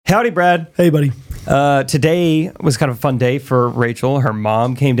Howdy, Brad. Hey, buddy. Today was kind of a fun day for Rachel. Her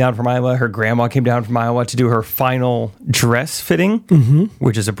mom came down from Iowa. Her grandma came down from Iowa to do her final dress fitting,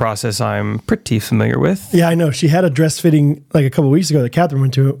 which is a process I'm pretty familiar with. Yeah, I know. She had a dress fitting like a couple of weeks ago that Catherine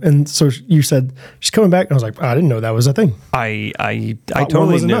went to. And so you said, she's coming back. And I was like, I didn't know that was a thing. I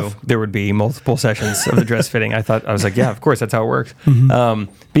totally knew there would be multiple sessions of the dress fitting. I was like, yeah, of course, that's how it works. But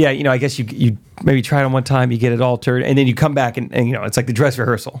yeah, I guess you maybe try it on one time, you get it altered, and then you come back and it's like the dress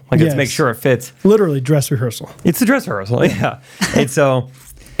rehearsal. Like, let's make sure it fits. Literally dress rehearsal. It's the dress rehearsal, yeah. And so,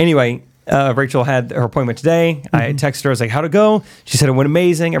 anyway, Rachel had her appointment today. I texted her. I was like, how'd it go? She said it went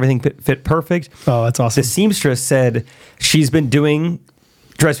amazing. Everything fit perfect. Oh, that's awesome. The seamstress said she's been doing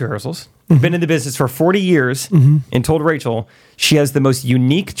dress rehearsals, been in the business for 40 years, and told Rachel she has the most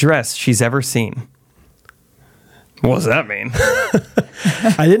unique dress she's ever seen. What does that mean?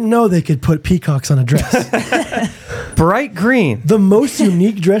 I didn't know they could put peacocks on a dress. Bright green. The most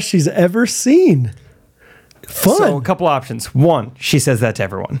unique dress she's ever seen. Fun. So a couple options. One, she says that to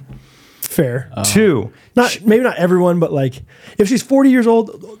everyone. Fair. Two, maybe not everyone, but like if she's 40 years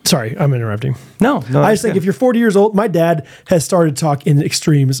old. Sorry, I'm interrupting. No. I just think if you're 40 years old, my dad has started to talk in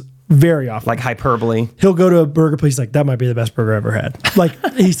extremes very often. Like hyperbole. He'll go to a burger place like, that might be the best burger I ever had.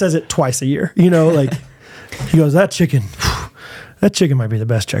 Like he says it twice a year, like he goes, that chicken might be the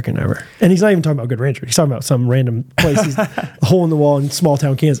best chicken ever. And he's not even talking about Good Rancher. He's talking about some random place. He's a hole in the wall in small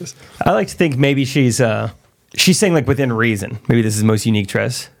town Kansas. I like to think maybe she's saying like within reason. Maybe this is the most unique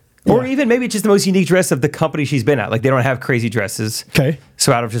dress. Or even maybe it's just the most unique dress of the company she's been at. Like they don't have crazy dresses. Okay.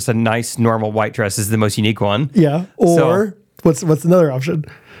 So out of just a nice normal white dress is the most unique one. Yeah. Or what's another option?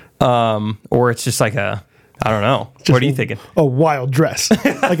 Or it's just like I don't know. What are you thinking? A wild dress.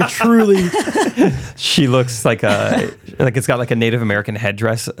 Like a truly... She looks like it's got like a Native American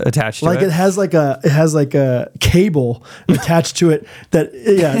headdress attached to it. Like it has like a cable attached to it that,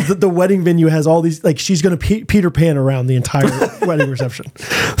 the wedding venue has all these, like she's going to Peter Pan around the entire wedding reception.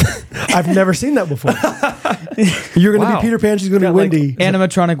 I've never seen that before. You're going to be Peter Pan, she's going to be Wendy. Like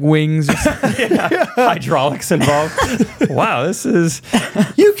animatronic wings. Hydraulics involved. Wow, this is...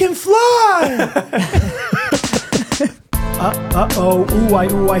 You can fly!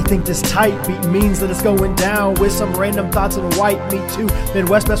 I think this tight beat means that it's going down with some random thoughts and white meat too.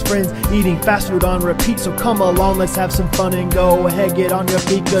 Midwest best friends eating fast food on repeat. So come along, let's have some fun and go ahead, get on your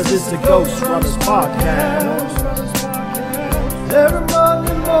feet, cause it's the Ghost Runners Podcast. Every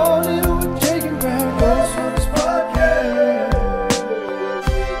Monday morning we're taking back Ghost Runners Podcast.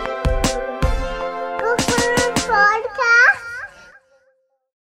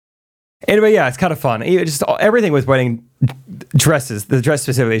 Anyway, yeah, it's kind of fun. Just everything with wedding dresses, the dress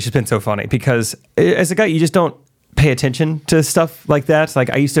specifically, it's just been so funny because as a guy, you just don't pay attention to stuff like that. Like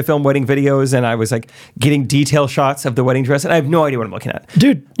I used to film wedding videos and I was like getting detail shots of the wedding dress and I have no idea what I'm looking at.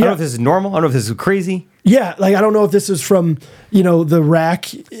 Dude, I don't know if this is normal. I don't know if this is crazy. Yeah, like I don't know if this is from, the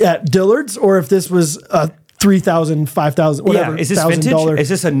rack at Dillard's or if this was $3,000, $5,000, whatever. Yeah, is this vintage? Is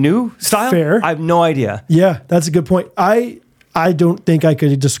this a new style? Fair. I have no idea. Yeah, that's a good point. I don't think I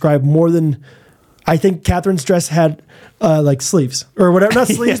could describe more than, I think Catherine's dress had like sleeves or whatever, not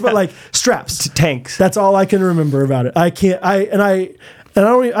sleeves, but like straps, tanks. That's all I can remember about it. I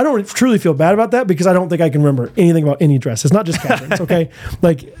don't truly feel bad about that because I don't think I can remember anything about any dress. It's not just Catherine's, okay?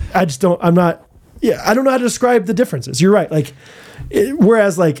 Like I don't know how to describe the differences. You're right. Like,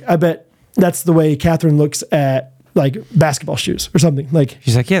 whereas like I bet that's the way Catherine looks at like basketball shoes or something. Like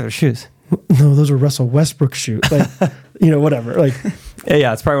she's like, yeah, they're shoes. No, those are Russell Westbrook shoes. Like, whatever. Like,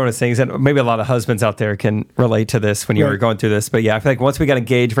 yeah, it's probably one of those things that maybe a lot of husbands out there can relate to this when you were going through this. But yeah, I feel like once we got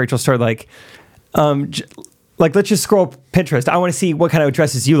engaged, Rachel started like, let's just scroll Pinterest. I want to see what kind of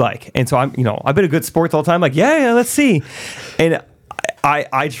dresses you like. And so I've been a good sport the whole time. Like, yeah, let's see. And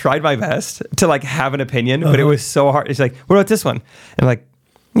I tried my best to like have an opinion, but it was so hard. It's like, what about this one? And I'm like,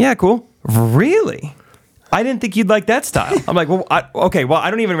 yeah, cool. Really? I didn't think you'd like that style. I'm like, I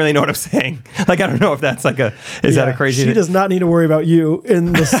don't even really know what I'm saying. Like, I don't know if that's like is that a crazy... She does not need to worry about you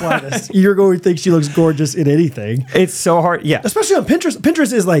in the slightest. You're going to think she looks gorgeous in anything. It's so hard. Yeah. Especially on Pinterest.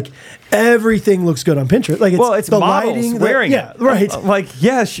 Pinterest is like, everything looks good on Pinterest. Like, it's the lighting. Wearing it. Right.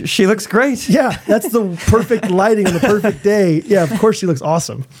 She looks great. Yeah. That's the perfect lighting on the perfect day. Yeah, of course she looks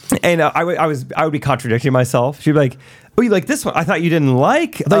awesome. And I would be contradicting myself. She'd be like, oh, you like this one? I thought you didn't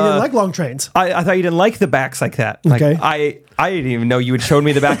like... I thought you didn't like long trains. I thought you didn't like the backs like that. Like, okay. I didn't even know you had shown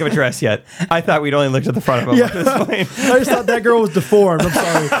me the back of a dress yet. I thought we'd only looked at the front of them at this point. I just thought that girl was deformed. I'm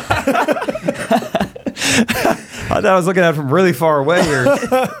sorry. I thought I was looking at it from really far away. Or...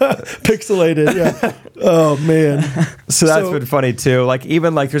 Pixelated, yeah. Oh man. So that's been funny too. Like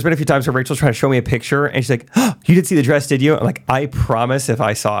even like there's been a few times where Rachel's trying to show me a picture and she's like, oh, you did see the dress, did you? I'm like, I promise if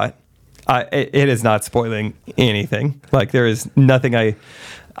I saw it, it is not spoiling anything. Like there is nothing I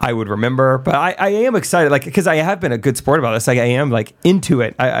would remember, but I am excited, like, because I have been a good sport about this. Like I am like into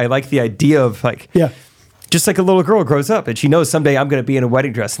it. I like the idea of like, just like a little girl grows up and she knows someday I'm going to be in a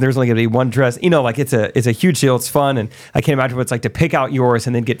wedding dress and there's only going to be one dress, you know, like it's a huge deal. It's fun. And I can't imagine what it's like to pick out yours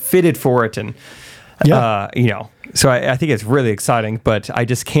and then get fitted for it. And, you know, so I think it's really exciting, but I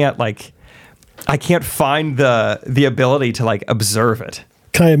just can't I can't find the ability to like observe it.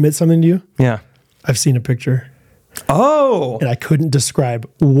 Can I admit something to you? Yeah. I've seen a picture. Oh. And I couldn't describe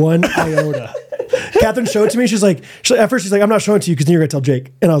one iota. Catherine showed it to me. At first she's like, I'm not showing it to you because then you're going to tell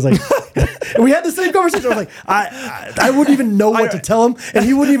Jake. And I was like, and we had the same conversation. I was like, I wouldn't even know what to tell him. And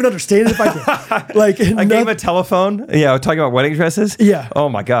he wouldn't even understand it if I did. Like, I gave him a telephone. Yeah. Talking about wedding dresses. Yeah. Oh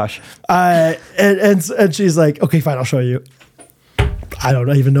my gosh. And she's like, okay, fine. I'll show you. I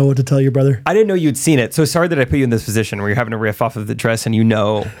don't even know what to tell you, brother. I didn't know you'd seen it. So sorry that I put you in this position where you're having to riff off of the dress and you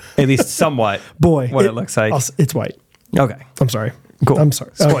know at least somewhat what it looks like. It's white. Okay. I'm sorry. Cool. I'm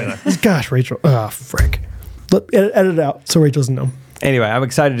sorry. Spoiler. Gosh, Rachel. Oh, frick. Edit it out so Rachel doesn't know. Anyway, I'm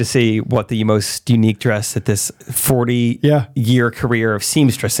excited to see what the most unique dress that this 40-year career of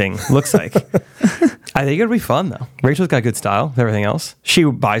seamstressing looks like. I think it'll be fun, though. Rachel's got good style with everything else. She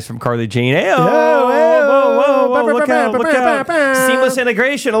buys from Carly Jean. Hey, whoa, look out. Seamless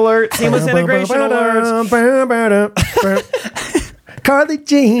integration alert. Seamless integration alert. Carly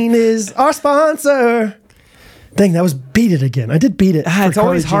Jean is our sponsor. Dang, that was Beat It again. I did Beat It. It's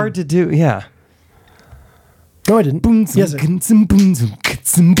always hard to do. Yeah. No, I didn't. Yes,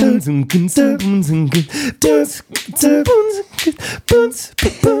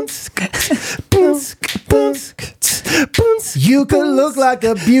 you could look like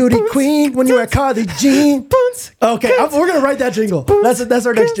a beauty queen when you're a Carly Jean. Okay, we're gonna write that jingle. That's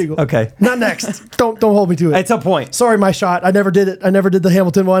our next jingle. Okay, not next. Don't hold me to it. At some point. Sorry, my shot. I never did it. I never did the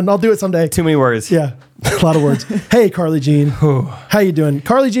Hamilton one. I'll do it someday. Too many words. Yeah, a lot of words. Hey, Carly Jean. How you doing?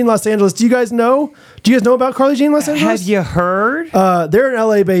 Carly Jean Los Angeles. Do you guys know about Carly Jean Los Angeles? Have you heard? They're an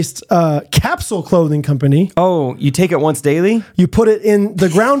LA-based capsule clothing company. Oh, you take it once daily? You put it in the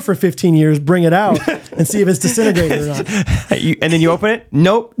ground for 15 years, bring it out, and see if it's disintegrated or not. And then you open it?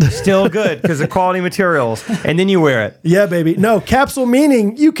 Nope. Still good because of quality materials. And then you wear it. Yeah, baby. No, capsule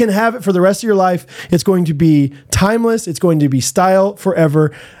meaning you can have it for the rest of your life. It's going to be timeless. It's going to be style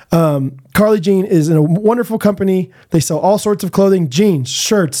forever. Carly Jean is a wonderful company. They sell all sorts of clothing, jeans,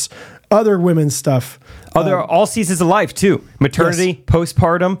 shirts, other women's stuff. There are all seasons of life too. Maternity,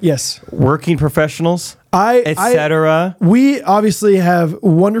 postpartum, working professionals, etc. We obviously have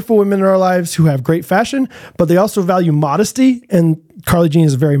wonderful women in our lives who have great fashion, but they also value modesty. And Carly Jean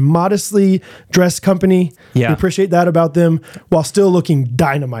is a very modestly dressed company. Yeah. We appreciate that about them while still looking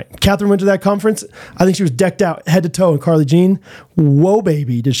dynamite. Catherine went to that conference. I think she was decked out head to toe in Carly Jean. Whoa,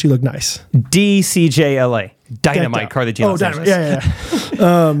 baby, did she look nice. DCJLA. Dynamite Carly Jean. Oh, Dynamite. Yeah.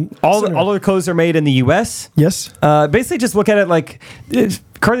 All of the clothes are made in the U.S. Yes. Basically, just look at it like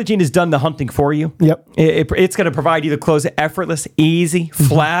Carly Jean has done the hunting for you. Yep. It's going to provide you the clothes effortless, easy,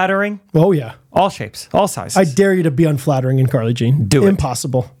 flattering. Oh, yeah. All shapes, all sizes. I dare you to be unflattering in Carly Jean. Do it.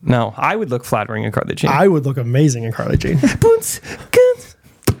 Impossible. No, I would look flattering in Carly Jean. I would look amazing in Carly Jean.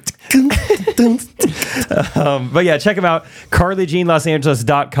 But yeah, check them out.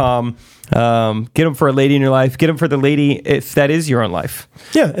 CarlyJeanLosAngeles.com. Get them for a lady in your life. Get them for the lady if that is your own life.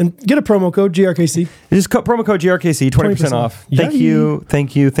 Yeah, and get a promo code GRKC. Just promo code GRKC, 20% off. Thank you,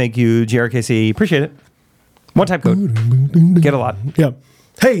 GRKC. Appreciate it. One-time code. Get a lot. Yeah.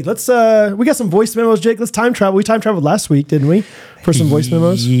 Hey, let's we got some voice memos, Jake. Let's time travel. We time traveled last week, didn't we? For some voice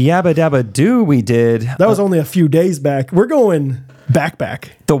memos. Yabba dabba do, we did. That was only a few days back. We're going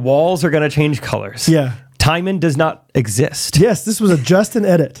back. The walls are going to change colors. Yeah. Timon does not exist. Yes, this was a Justin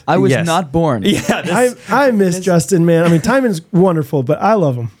edit. I was not born. Yeah, I miss Justin, man. I mean, Timon's wonderful, but I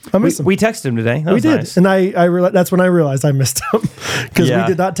love him. I miss him. We texted him today. We did, nice. And I that's when I realized I missed him because we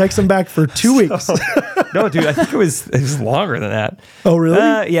did not text him back for 2 weeks. No, dude, I think it was longer than that. Oh,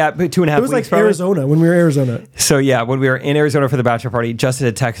 really? Yeah, but 2.5 weeks. It was like probably. Arizona, when we were in Arizona. So yeah, when we were in Arizona for the bachelor party, Justin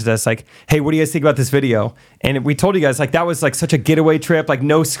had texted us like, "Hey, what do you guys think about this video?" And we told you guys like that was like such a getaway trip, like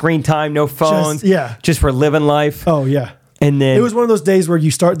no screen time, no phones, just for living life. Oh yeah. And then it was one of those days where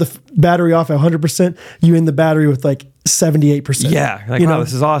you start the battery off at 100%, you end the battery with like 78%. Yeah, like, wow,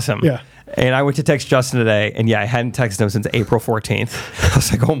 this is awesome. Yeah. And I went to text Justin today, and I hadn't texted him since April 14th. I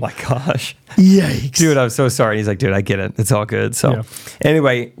was like, oh my gosh. Yikes. Dude, I'm so sorry. He's like, dude, I get it. It's all good. So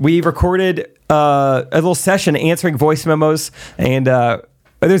anyway, we recorded a little session answering voice memos, and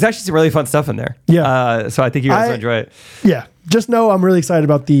But there's actually some really fun stuff in there. Yeah. So I think you guys will enjoy it. Yeah. Just know I'm really excited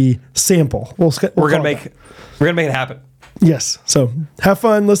about the sample. We're gonna make it happen. Yes. So have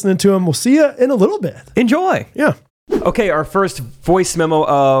fun listening to them. We'll see you in a little bit. Enjoy. Yeah. Okay, our first voice memo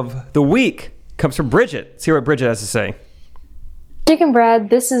of the week comes from Bridget. Let's hear what Bridget has to say. Dick and Brad,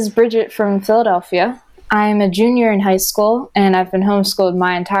 this is Bridget from Philadelphia. I'm a junior in high school, and I've been homeschooled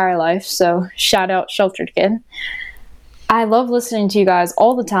my entire life, so shout out Sheltered Kid. I love listening to you guys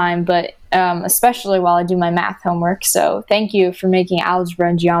all the time, but especially while I do my math homework, so thank you for making algebra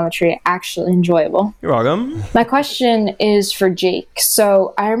and geometry actually enjoyable. You're welcome. My question is for Jake.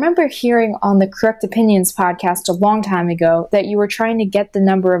 So I remember hearing on the Correct Opinions podcast a long time ago that you were trying to get the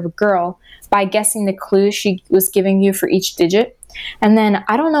number of a girl by guessing the clues she was giving you for each digit. And then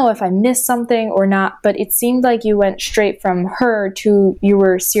I don't know if I missed something or not, but it seemed like you went straight from her to you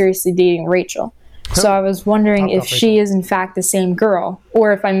were seriously dating Rachel. So I was wondering if she is in fact the same girl,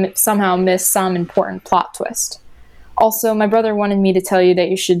 or if I somehow missed some important plot twist. Also, my brother wanted me to tell you that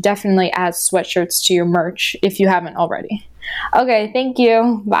you should definitely add sweatshirts to your merch if you haven't already. Okay, thank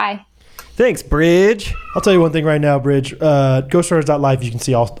you. Bye. Thanks, Bridge. I'll tell you one thing right now, Bridge. GhostRunners.live, you can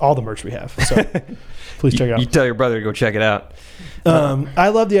see all the merch we have. So please check it out. You tell your brother to go check it out. I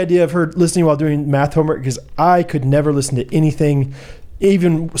love the idea of her listening while doing math homework because I could never listen to anything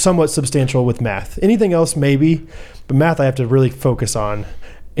even somewhat substantial with math. Anything else, maybe, but math I have to really focus on.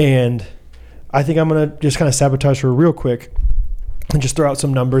 And I think I'm going to just kind of sabotage her real quick and just throw out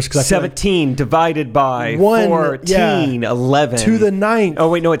some numbers. 17 divided by 14, 11. To the ninth. Oh,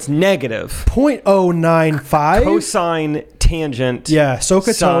 wait, no, it's negative. 0.095. Cosine, tangent. Yeah,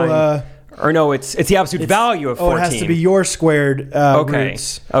 SOHCAHTOA. Or no, it's the absolute value of 14. Oh, it has to be your squared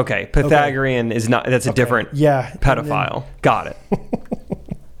roots. Okay. Pythagorean is not, that's a different pedophile. Got it.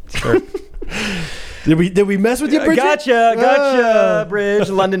 Sure. Did we mess with you, Bridget? Gotcha, Bridge,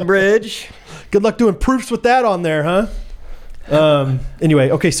 London Bridge. Good luck doing proofs with that on there, huh? Anyway,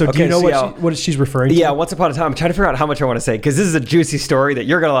 do you know what she's referring to? Yeah, once upon a time, I'm trying to figure out how much I want to say, because this is a juicy story that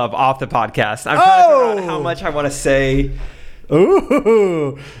you're going to love off the podcast. I'm trying to figure out how much I want to say.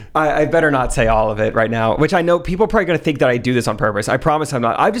 Ooh. I better not say all of it right now, which I know people are probably going to think that I do this on purpose. I promise I'm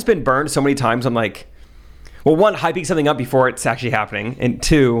not. I've just been burned so many times. I'm like, well, one, hyping something up before it's actually happening. And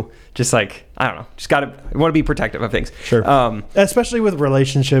two, just like, I don't know, just I want to be protective of things. Sure. Especially with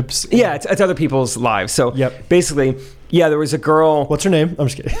relationships. Yeah, it's other people's lives. So basically, there was a girl. What's her name? I'm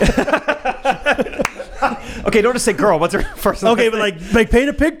just kidding. Okay, don't just say girl. What's her first name? Okay, but like paint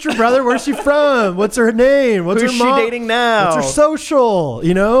a picture, brother. Where's she from? What's her name? Who's her mom? She dating now? What's her social?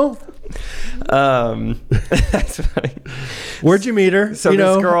 You know? That's funny. Where'd you meet her? So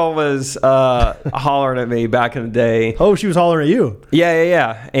this girl was hollering at me back in the day. Oh, she was hollering at you.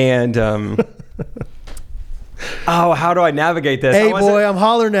 Yeah. And how do I navigate this? Hey, boy, I'm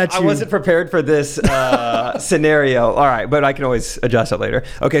hollering at you. I wasn't prepared for this scenario. All right, but I can always adjust it later.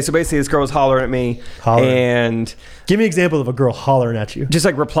 Okay, so basically this girl was hollering at me. And give me an example of a girl hollering at you. Just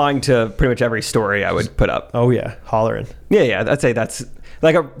like replying to pretty much every story I would put up. Oh, yeah, hollering. Yeah, I'd say that's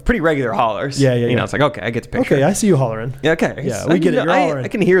like a pretty regular hollers. Yeah. You know, it's like, okay, I get the picture. Okay, I see you hollering. Yeah, okay. Yeah, we get it. You're hollering. I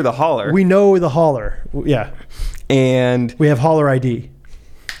can hear the holler. We know the holler. Yeah. And we have holler ID.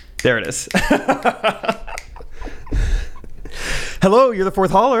 There it is. Hello, you're the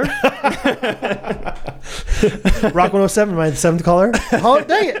fourth holler. Rock 107, my seventh caller. Oh,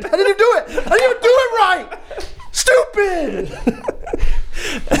 dang it. I didn't even do it. I didn't even do it right. Stupid.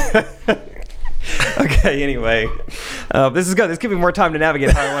 Okay, anyway. This is good. This gives me more time to navigate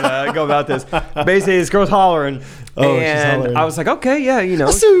how I want to go about this. Basically, this girl's hollering. Oh, and she's hollering. I was like, okay, yeah, you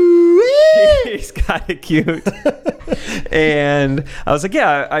know. She's kind of cute. And I was like,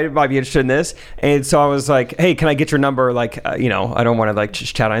 yeah, I might be interested in this. And so I was like, hey, can I get your number? Like, you know, I don't want to like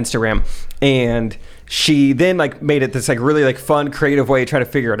just chat on Instagram. And she then like made it this like really like fun, creative way to try to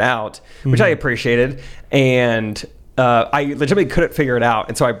figure it out, which I appreciated. And I legitimately couldn't figure it out,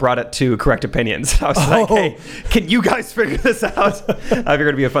 and so I brought it to Correct Opinions. I was like, hey, can you guys figure this out? I figured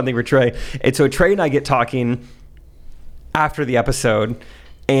it'd be a fun thing for Trey. And so Trey and I get talking after the episode,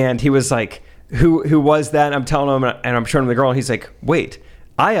 and he was like, who was that? And I'm telling him, and I'm showing him the girl, and he's like, wait,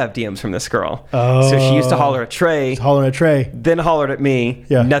 I have DMs from this girl. So she used to holler at Trey. Hollering at Trey. Then hollered at me.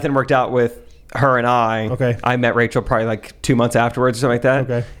 Yeah. Nothing worked out with her and I. Okay. I met Rachel probably like 2 months afterwards or something like that.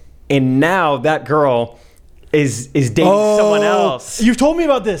 Okay. And now that girl is dating someone else. You've told me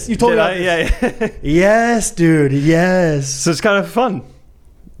about this. You told me about this. Yeah. Yes, dude. Yes. So it's kind of fun.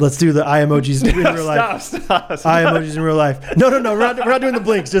 Let's do the eye emojis in real life. Stop. Eye emojis in real life. No. We're not doing the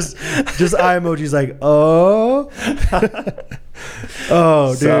blinks. Just eye emojis like, oh.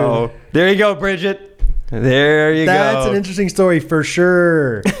 Oh, dude. So there you go, Bridget. There you go. That's an interesting story for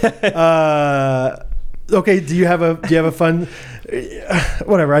sure. Okay, do you have a fun,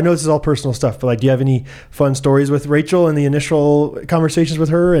 whatever, I know this is all personal stuff, but like, do you have any fun stories with Rachel and the initial conversations with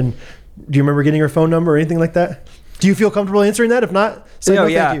her? And do you remember getting her phone number or anything like that? Do you feel comfortable answering that? If not, say no,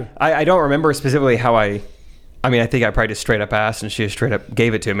 yeah. thank you. I don't remember specifically how I think I probably just straight up asked and she just straight up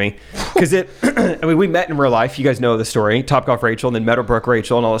gave it to me. Because we met in real life. You guys know the story. Topgolf Rachel and then Meadowbrook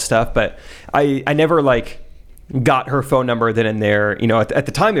Rachel and all this stuff. But I never like got her phone number then and there. You know, at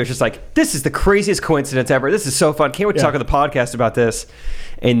the time it was just like, this is the craziest coincidence ever. This is so fun. Can't wait to talk on the podcast about this.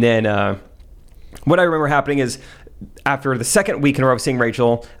 And then what I remember happening is after the second week in a row of seeing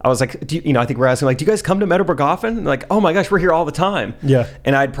Rachel, I was like, I think we're asking like, do you guys come to Meadowbrook often? And like, oh my gosh, we're here all the time. Yeah.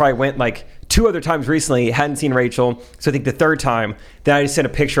 And I'd probably went like 2 other times recently, hadn't seen Rachel. So I think the third time, then I just sent a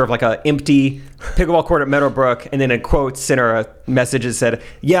picture of like an empty pickleball court at Meadowbrook, and then in quotes sent her a message that said,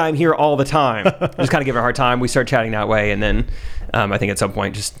 yeah, I'm here all the time. Just kind of giving her a hard time. We started chatting that way, and then I think at some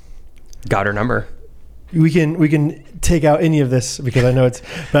point just got her number. We can take out any of this because I know it's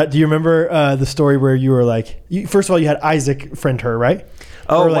not. Do you remember the story where you were like, first of all, you had Isaac friend her, right?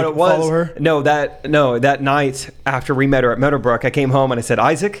 Oh, or like what it was? Follow her? No, that night after we met her at Meadowbrook, I came home and I said,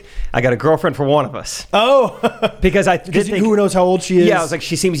 Isaac, I got a girlfriend for one of us. Oh, because I did think, who knows how old she is? Yeah, I was like,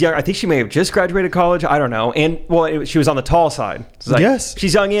 she seems young. I think she may have just graduated college. I don't know. And she was on the tall side. So like, yes,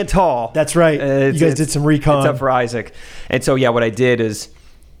 she's young and tall. That's right. You guys did some recon. It's up for Isaac. And so what I did is,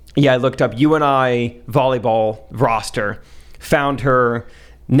 I looked up UNI volleyball roster, found her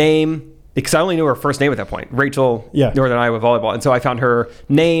name. Because I only knew her first name at that point, Rachel, Northern Iowa Volleyball. And so I found her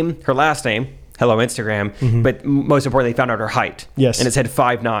name, her last name, hello Instagram, but most importantly, found out her height. Yes. And it said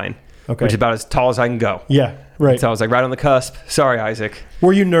 5'9", which is about as tall as I can go. Yeah, right. So I was like right on the cusp. Sorry, Isaac.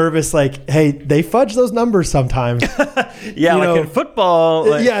 Were you nervous? Like, hey, they fudge those numbers sometimes. In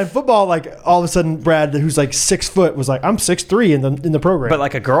football. In football, like all of a sudden Brad, who's like 6 foot, was like, I'm 6'3" in the program. But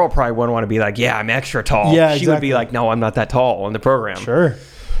like a girl probably wouldn't want to be like, yeah, I'm extra tall. Yeah, She would be like, no, I'm not that tall in the program. Sure.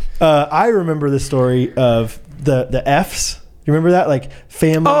 I remember the story of the Fs. You remember that? Like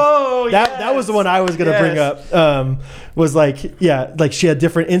family. Oh, that was the one I was going to bring up. Was like, like she had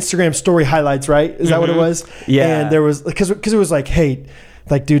different Instagram story highlights, right? Is that what it was? Yeah. And there was, because it was like, hey,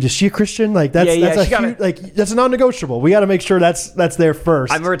 like, dude, is she a Christian? Like, that's a non-negotiable. We got to make sure that's there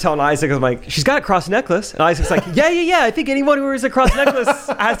first. I remember telling Isaac, I was like, she's got a cross necklace. And Isaac's like, yeah. I think anyone who wears a cross necklace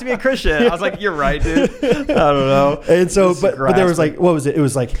has to be a Christian. I was like, you're right, dude. I don't know. And so, but there was like, what was it? It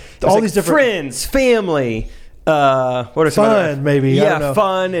was like all these different friends, family. What are some fun, other, maybe. I don't know.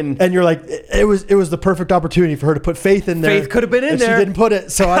 Fun and you're like, it was the perfect opportunity for her to put faith in there. Faith could have been in there. She didn't put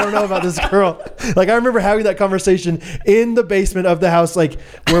it, so I don't know about this girl. Like, I remember having that conversation in the basement of the house, like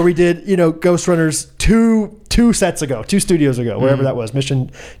where we did, Ghost Runners two studios ago, wherever that was,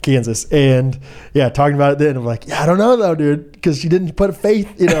 Mission, Kansas, and talking about it then. I'm like, I don't know though, dude, because she didn't put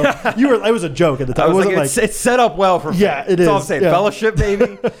faith. It was a joke at the time. I was like, it's set up well for faith. Yeah, it That's is. all I'm saying. Fellowship,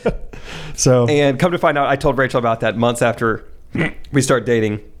 baby. So, and come to find out, I told Rachel about that months after we started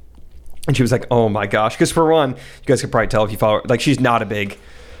dating, and she was like, "Oh my gosh!" Because for one, you guys could probably tell if you follow her, like she's not a big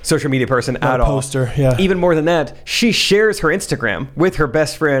social media person at all. Poster, yeah. Even more than that, she shares her Instagram with her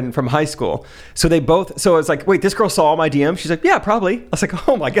best friend from high school. So they both. So it's like, wait, this girl saw all my DMs. She's like, yeah, probably. I was like,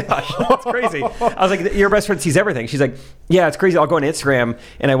 oh my gosh, that's crazy. I was like, your best friend sees everything. She's like, yeah, it's crazy. I'll go on Instagram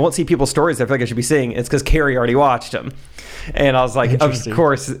and I won't see people's stories that I feel like I should be seeing. It's because Carrie already watched them. And I was like, of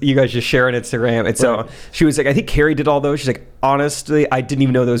course, you guys just share on Instagram. And so she was like, I think Carrie did all those. She's like, honestly, I didn't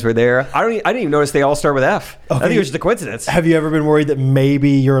even know those were there. I didn't even notice they all start with F. Okay. I think it was just a coincidence. Have you ever been worried that maybe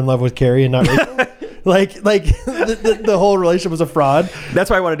you're in love with Carrie and not Rachel? like the whole relationship was a fraud?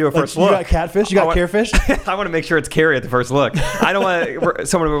 That's why I want to do a first look. You got catfish? You got carefish? I want to make sure it's Carrie at the first look. I don't want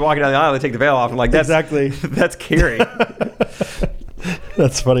someone to be walking down the aisle and take the veil off. I'm like, that's Carrie.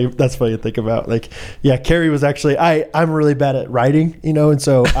 That's funny. That's funny to think about. Like, Carrie was actually, I'm really bad at writing, and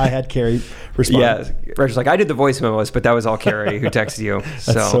so I had Carrie respond. Yeah, Rachel's like, I did the voice memos, but that was all Carrie who texted you.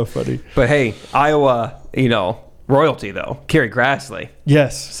 That's so funny. But hey, Iowa, royalty though, Carrie Grassley.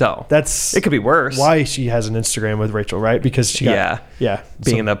 Yes. So it could be worse. Why she has an Instagram with Rachel, right? Because she got,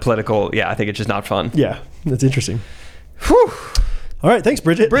 being in the political, I think it's just not fun. Yeah, that's interesting. Whew. All right, thanks,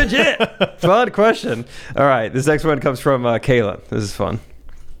 Bridget. Fun question. All right, this next one comes from Kaylin. This is fun.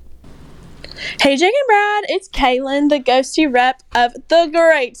 Hey, Jake and Brad, it's Kaylin, the ghosty rep of the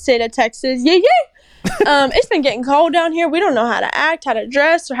great state of Texas. Yeah. It's been getting cold down here. We don't know how to act, how to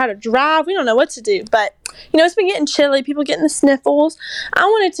dress, or how to drive. We don't know what to do. But, it's been getting chilly. People getting the sniffles. I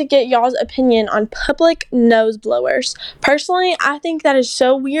wanted to get y'all's opinion on public nose blowers. Personally, I think that is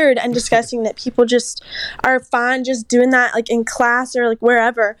so weird and disgusting that people just are fine just doing that, like, in class or, like,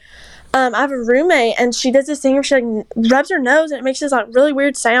 wherever. I have a roommate, and she does this thing where she like rubs her nose, and it makes this like really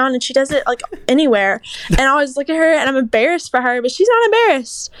weird sound, and she does it like anywhere. And I always look at her, and I'm embarrassed for her, but she's not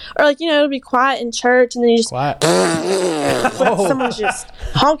embarrassed. Or like, it'll be quiet in church, and then you just someone's just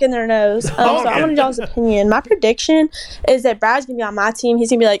honking their nose. So I wanted y'all's opinion. My prediction is that Brad's gonna be on my team. He's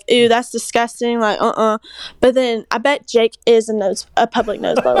gonna be like, "Ew, that's disgusting." Like, But then I bet Jake is a public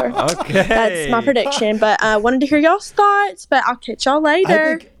nose blower. Okay, that's my prediction. But I wanted to hear y'all's thoughts. But I'll catch y'all later.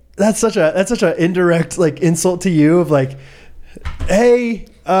 I think that's such a indirect like insult to you of like, hey,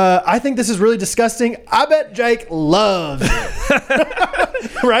 I think this is really disgusting. I bet Jake loves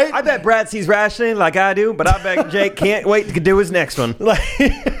it. Right? I bet Brad sees rationing like I do, but I bet Jake can't wait to do his next one. Like,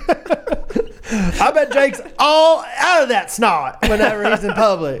 I bet Jake's all out of that snot whenever he's in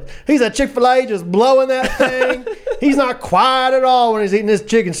public. He's at Chick-fil-A just blowing that thing. He's not quiet at all when he's eating his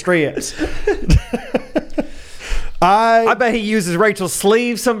chicken strips. I bet he uses Rachel's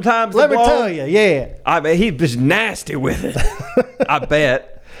sleeve sometimes. Let me tell you, yeah. I bet he's just nasty with it. I bet.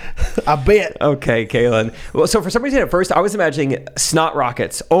 Okay, Kaylin. Well, so for some reason at first I was imagining snot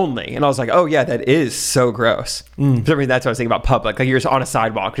rockets only, and I was like, oh yeah, that is so gross. For some reason that's what I was thinking about public. Like you're just on a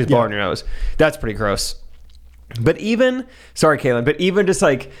sidewalk, just blowing your nose. That's pretty gross. But even, sorry, Kaylin, but even just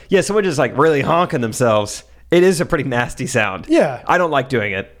like, someone just like really honking themselves. It is a pretty nasty sound. Yeah. I don't like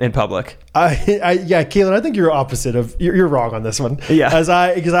doing it in public. Kaylin, I think you're opposite of, you're wrong on this one. Yeah.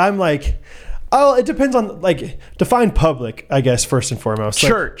 Because I'm like, it depends on, like, define public, I guess, first and foremost.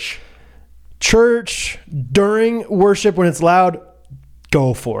 Church. Church, during worship when it's loud,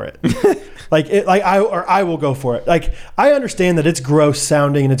 go for it. I will go for it. Like, I understand that it's gross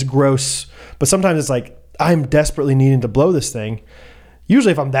sounding and it's gross, but sometimes it's like, I'm desperately needing to blow this thing.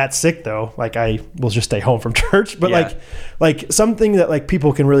 Usually if I'm that sick though, like I will just stay home from church, but like something that like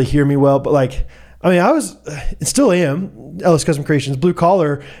people can really hear me well. But like, I mean, still am Ellis Custom Creations blue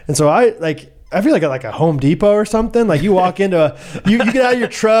collar. And so I feel like at like a Home Depot or something. Like you walk into you get out of your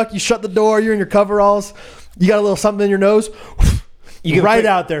truck, you shut the door, you're in your coveralls, you got a little something in your nose, you get right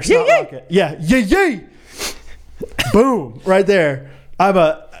out there. Snot rocket. Yeah. Boom. Right there.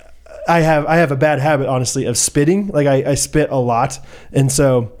 I have a bad habit, honestly, of spitting. Like I spit a lot, and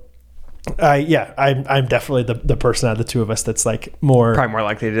so I'm definitely the person out of the two of us that's like probably more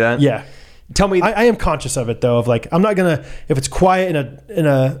likely to do that. Yeah. Tell me, I am conscious of it though. Of like, I'm not gonna, if it's quiet in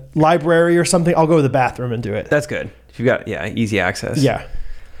a library or something, I'll go to the bathroom and do it. That's good. If you've got easy access. Yeah.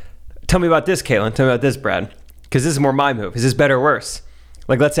 Tell me about this, Kaylin. Tell me about this, Brad. Because this is more my move. Is this better or worse?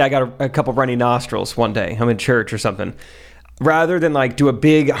 Like, let's say I got a couple runny nostrils one day. I'm in church or something. Rather than like do a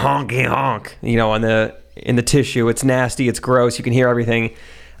big honky honk, in the tissue, it's nasty, it's gross, you can hear everything.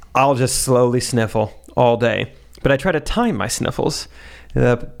 I'll just slowly sniffle all day. But I try to time my sniffles.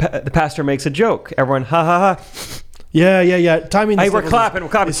 The pastor makes a joke. Everyone, ha ha ha. Yeah. Timing. Hey, we're clapping.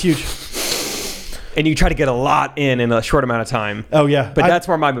 It's huge. And you try to get a lot in a short amount of time. Oh yeah. But that's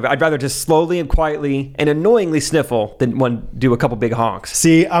more my move. I'd rather just slowly and quietly and annoyingly sniffle than do a couple big honks.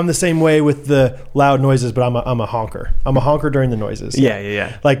 See, I'm the same way with the loud noises, but I'm a honker. I'm a honker during the noises.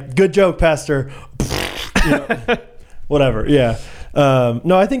 Yeah. Like, good joke, pastor. Whatever. Yeah.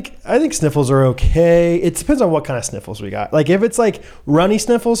 No, I think sniffles are okay. It depends on what kind of sniffles we got. Like if it's like runny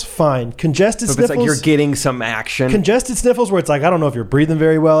sniffles, fine. Congested sniffles. It's like you're getting some action. Congested sniffles where it's like, I don't know if you're breathing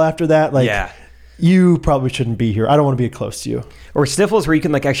very well after that. Like, you probably shouldn't be here. I don't want to be close to you. Or sniffles where you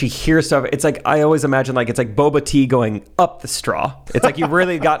can like actually hear stuff. It's like, I always imagine like it's like boba tea going up the straw. It's like you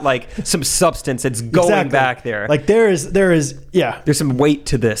really got like some substance. It's going back there. Like there is there's some weight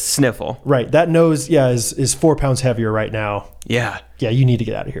to this sniffle. Right. That nose is 4 pounds heavier right now. Yeah. You need to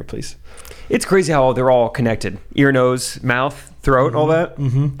get out of here, please. It's crazy how they're all connected. Ear, nose, mouth, throat, all that.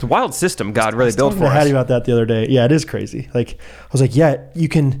 Mm-hmm. It's a wild system God really built for us. I had about that the other day. Yeah, it is crazy. Like, I was like, you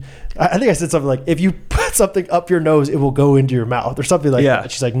can, I think I said something like, if you put something up your nose, it will go into your mouth or something like that.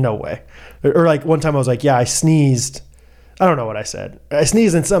 She's like, no way. Or like one time I was like, I sneezed. I don't know what I said. I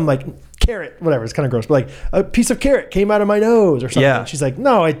sneezed and some like carrot, whatever. It's kind of gross, but like a piece of carrot came out of my nose or something. Yeah. She's like,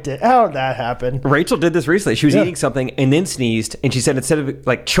 no, I did. How did that happen? Rachel did this recently. She was eating something and then sneezed. And she said, instead of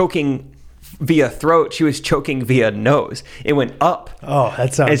like choking via throat, she was choking via nose. It went up. Oh,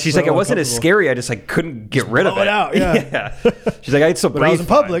 that sounds. And she's like, it wasn't as scary. I just like couldn't get rid of it. Out, yeah. She's like, I still breathe. I was in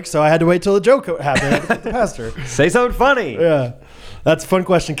public, so I had to wait till the joke happened. I had to thank the pastor. Say something funny. Yeah. That's a fun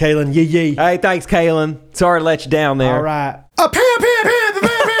question, Kaylin. Yee. Hey, thanks, Kaylin. Sorry to let you down there. All right.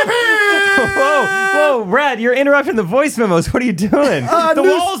 Whoa. Whoa, Brad, you're interrupting the voice memos. What are you doing? The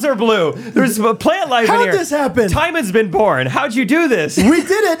walls are blue. There's plant life in here. How'd this happen? Timon's been born. How'd you do this? We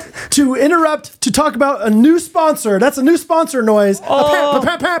did it to interrupt to talk about a new sponsor. That's a new sponsor noise. Where'd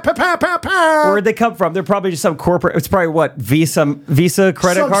they come from? They're probably just some corporate. It's probably what? Visa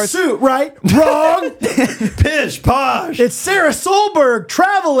credit Some cards? suit, right? Wrong. Pish posh. It's Sarah Solberg,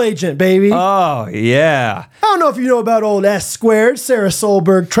 travel agent, baby. Oh, yeah. I don't know if you know about old S Squared, Sarah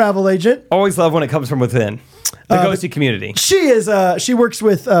Solberg, travel agent. Always love when it comes from within. The ghosty community. She works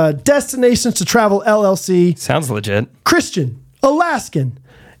with Destinations to Travel LLC. Sounds legit. Christian, Alaskan,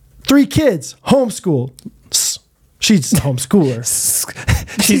 3 kids, homeschool. She's a homeschooler.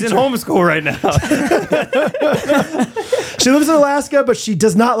 She's in homeschool right now. She lives in Alaska, but she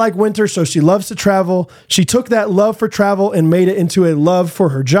does not like winter, so she loves to travel. She took that love for travel and made it into a love for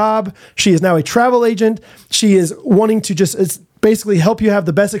her job. She is now a travel agent. She is wanting to just basically help you have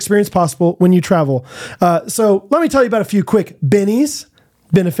the best experience possible when you travel. So let me tell you about a few quick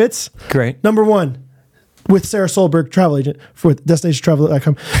benefits. Great. Number 1, with Sarah Solberg, travel agent for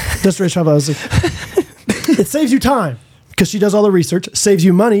destinationtravel.com. Destination Travel LLC. It saves you time because she does all the research. Saves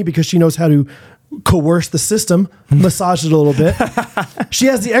you money because she knows how to coerce the system, massage it a little bit. She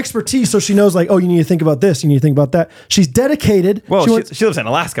has the expertise, so she knows, like, oh, you need to think about this, you need to think about that. She's dedicated. Well, she lives in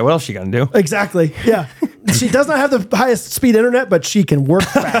Alaska. What else she gonna do? Exactly. Yeah. She does not have the highest speed internet, but she can work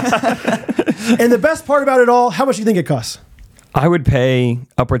fast. And the best part about it all, how much do you think it costs? I would pay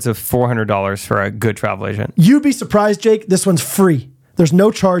upwards of $400 for a good travel agent. You'd be surprised, Jake. This one's free. There's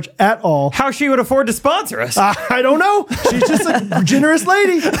no charge at all. How she would afford to sponsor us? I don't know. She's just a generous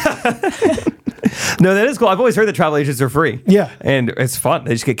lady. No, that is cool. I've always heard that travel agents are free. Yeah. And it's fun.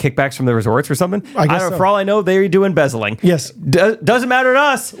 They just get kickbacks from the resorts or something. I guess don't know. so. For all I know, they do embezzling. Yes. Doesn't matter to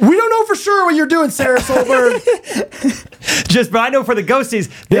us. We don't know for sure what you're doing, Sarah Solberg. But I know for the ghosties,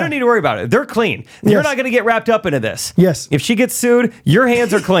 they don't need to worry about it. They're clean. You're Yes. not going to get wrapped up into this. Yes. If she gets sued, your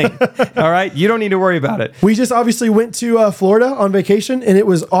hands are clean. All right? You don't need to worry about it. We just obviously went to Florida on vacation, and it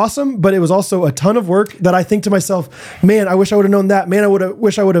was awesome, but it was also a ton of work that I think to myself, man, I wish I would have known that. Man,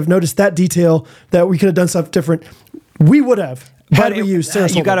 wish I would have noticed that detail, that we could have done stuff different. We would have. Had we used Sarah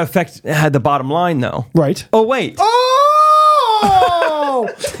You Solberg. got to affect the bottom line, though. Right. Oh, wait. Oh!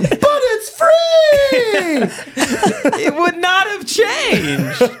 But it's free! It would not have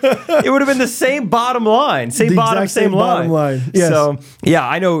changed. It would have been the same bottom line. Same The bottom, exact same same line. bottom line. Yes. So, yeah,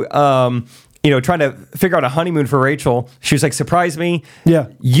 I know, trying to figure out a honeymoon for Rachel, she was like, surprise me. Yeah.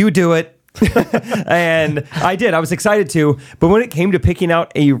 You do it. And I did. I was excited to. But when it came to picking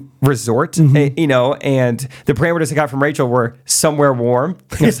out a resort, and the parameters I got from Rachel were somewhere warm,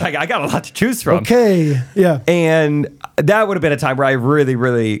 it's like, I got a lot to choose from. Okay. Yeah. And that would have been a time where I really,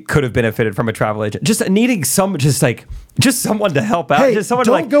 really could have benefited from a travel agent. Just needing someone to help out. Hey, just someone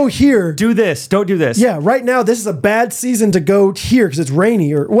don't go here. Do this. Don't do this. Yeah, right now this is a bad season to go here because it's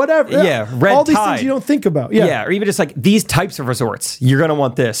rainy or whatever. Yeah, red all these tide. things you don't think about. Yeah, or even just like these types of resorts, you're gonna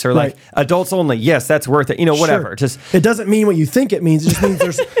want this, or like Right. adults only. Yes, that's worth it. Whatever. Sure. Just it doesn't mean what you think it means. It just means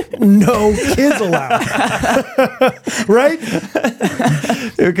there's no kids allowed. Right?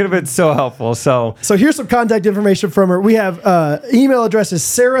 it could have been so helpful. So So here's some contact information from her. We have email address is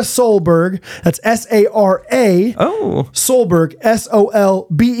Sarah Solberg. That's SARA. Solberg,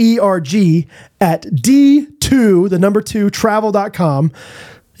 SOLBERG at D2, the number 2, travel.com.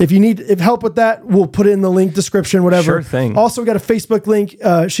 If you need help with that, we'll put it in the link description, whatever. Sure thing. Also, we got a Facebook link.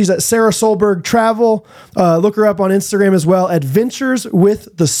 She's at Sarah Solberg Travel. Look her up on Instagram as well. Adventures with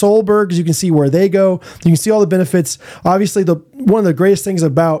the Solbergs. You can see where they go. You can see all the benefits. Obviously, one of the greatest things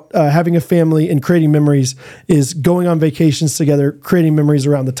about having a family and creating memories is going on vacations together, creating memories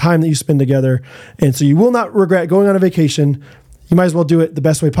around the time that you spend together. And so you will not regret going on a vacation. You might as well do it the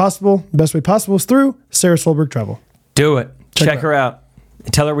best way possible. The best way possible is through Sarah Solberg Travel. do it. Check her her out.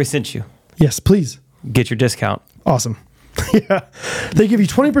 Tell her we sent you. Yes, please. Get your discount. Awesome. Yeah. They give you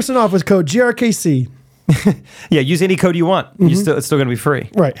 20% off with code GRKC. Yeah, use any code you want. It's still going to be free.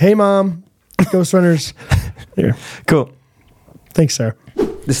 Right. Hey, Mom. Ghost Runners. Here. Cool. Thanks, Sarah.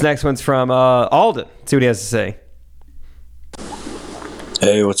 This next one's from Alden. See what he has to say.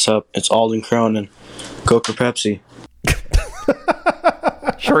 Hey, what's up? It's Alden Cronin. Coke or Pepsi?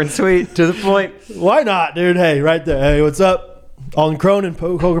 Short and sweet, to the point. Why not, dude? Hey, right there. Hey, what's up? Alden Cronin,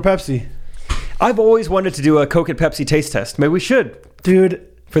 Coke or Pepsi? I've always wanted to do a Coke and Pepsi taste test. Maybe we should. Dude,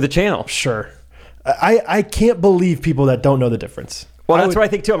 For the channel. sure. I can't believe people that don't know the difference. Well, that's what I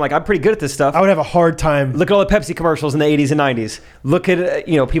think too. I'm like, I'm pretty good at this stuff. I would have a hard time. Look at all the Pepsi commercials in the 80s and 90s. Look at,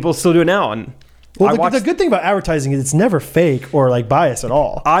 people still do it now. And Well, the good thing about advertising is it's never fake or like biased at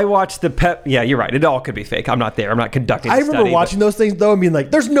all. I watched the Yeah, you're right. It all could be fake. I'm not there. I'm not conducting. I remember watching those things though and being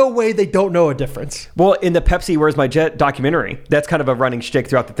like, "There's no way they don't know a difference." Well, in the Pepsi "Where's My Jet" documentary, that's kind of a running shtick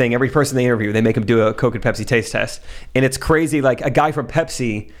throughout the thing. Every person they interview, they make them do a Coke and Pepsi taste test, and it's crazy. Like a guy from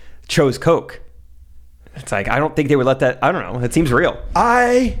Pepsi chose Coke. It's like I don't think they would let that. I don't know. It seems real.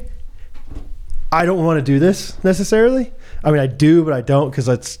 I don't want to do this necessarily. I mean, I do, but I don't because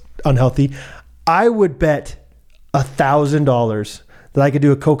that's unhealthy. I would bet $1,000 that I could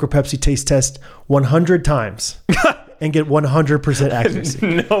do a Coke or Pepsi taste test 100 times and get 100%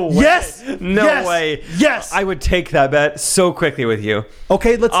 accuracy. No way. Yes. No yes. way. Yes. I would take that bet so quickly with you.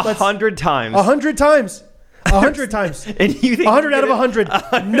 Okay, let's 100 times. 100 times. 100 times. And you think 100 out of 100.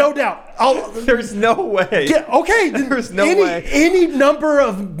 No doubt. There's no way. Okay. There's no way. Any number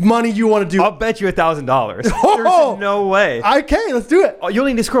of money you want to do. I'll bet you $1,000. Oh, There's no way. Okay, let's do it. Oh, you'll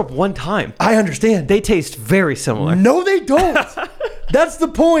need to screw up one time. I understand. They taste very similar. No, they don't. That's the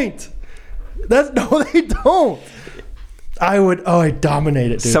point. No, they don't. I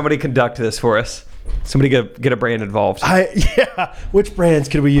dominate it, dude. Somebody conduct this for us. Somebody get a brand involved. Which brands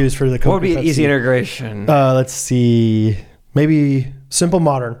could we use for the Coke? What would be an easy integration? Let's see. Maybe Simple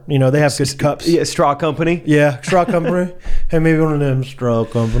Modern. You know, they have good cups. Yeah, Straw Company. Yeah, Straw Company. Hey, maybe one of them Straw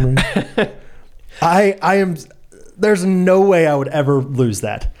Company. I am. There's no way I would ever lose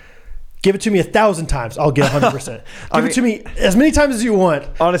that. Give it to me 1,000 times. I'll get 100%. Give it to me as many times as you want.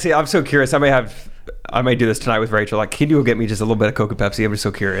 Honestly, I'm so curious. I may do this tonight with Rachel. Like, can you go get me just a little bit of Coke and Pepsi? I'm just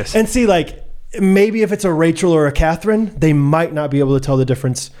so curious. And see, like, maybe if it's a Rachel or a Catherine, they might not be able to tell the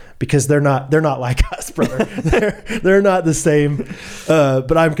difference because they're not like us, brother. they're not the same.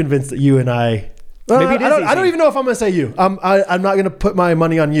 But I'm convinced that you and I. I don't even know if I'm going to say you. I'm not going to put my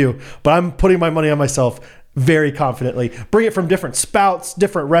money on you, but I'm putting my money on myself very confidently. Bring it from different spouts,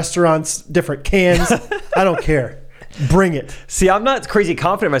 different restaurants, different cans. I don't care. Bring it. See, I'm not crazy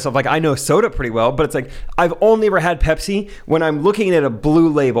confident in myself. Like, I know soda pretty well, but it's like I've only ever had Pepsi when I'm looking at a blue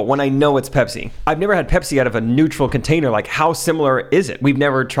label when I know it's Pepsi. I've never had Pepsi out of a neutral container. Like, how similar is it? We've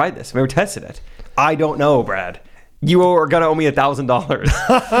never tried this. We've never tested it. I don't know, Brad. You are going to owe me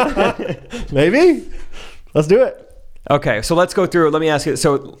 $1,000. Maybe. Let's do it. Okay, so let's go through. Let me ask you.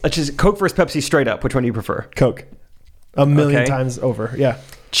 So let's just Coke versus Pepsi straight up. Which one do you prefer? Coke. A million times over. Yeah.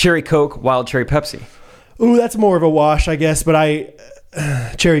 Cherry Coke, Wild Cherry Pepsi. Ooh, that's more of a wash, I guess. But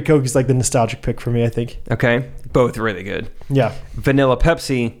Cherry Coke is like the nostalgic pick for me, I think. Okay, both really good. Yeah. Vanilla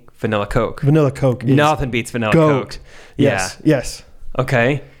Pepsi, Vanilla Coke. Vanilla Coke. Nothing beats Vanilla Coke. Yes. Yeah. Yes.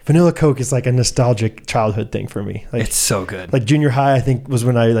 Okay. Vanilla Coke is like a nostalgic childhood thing for me. Like, it's so good. Like junior high, I think was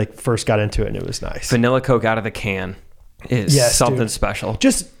when I like first got into it, and it was nice. Vanilla Coke out of the can is something special.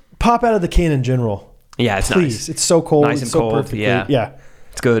 Just pop out of the can in general. Yeah, it's Please. nice. It's so cold. Nice and so cold. Perfectly. Yeah.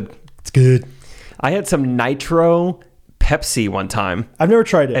 It's good. It's good. I had some Nitro Pepsi one time. I've never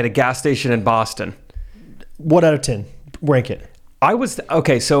tried it. At a gas station in Boston. What out of 10? Rank it.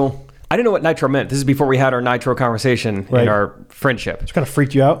 So I didn't know what Nitro meant. This is before we had our Nitro conversation in our friendship. It kind of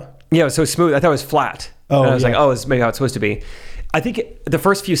freaked you out? Yeah, it was so smooth. I thought it was flat. Oh, and I was like, it's maybe how it's supposed to be. I think the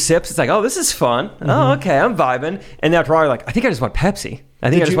first few sips, it's like, oh, this is fun. Mm-hmm. Oh, okay, I'm vibing. And after a while, you're like, I think I just want Pepsi. I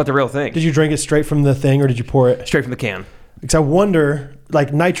just want the real thing. Did you drink it straight from the thing, or did you pour it? Straight from the can. Because I wonder,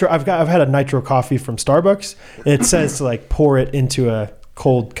 like Nitro, I've had a Nitro coffee from Starbucks, and it says to like pour it into a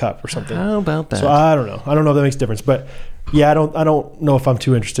cold cup or something. How about that? So I don't know. I don't know if that makes a difference, but yeah, I don't know if I'm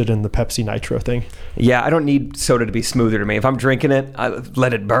too interested in the Pepsi Nitro thing. Yeah, I don't need soda to be smoother to me. If I'm drinking it, I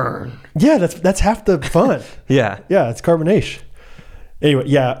let it burn. Yeah, that's half the fun. Yeah, it's carbonation. Anyway,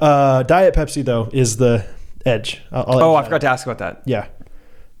 Diet Pepsi though is the edge. I forgot to ask about that. Yeah.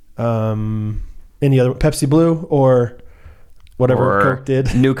 Any other Pepsi Blue or whatever Coke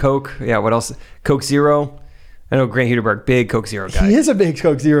did? New Coke. Yeah. What else? Coke Zero. I know Grant Huderberg, big Coke Zero guy. He is a big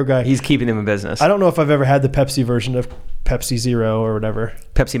Coke Zero guy. He's keeping them in business. I don't know if I've ever had the Pepsi version of Pepsi Zero or whatever.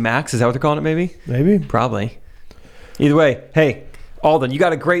 Pepsi Max, is that what they're calling it? Maybe. Probably. Either way, hey, Alden, you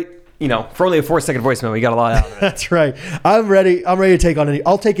got a great, for only a 4-second voicemail, you got a lot out of it. That's right. I'm ready to take on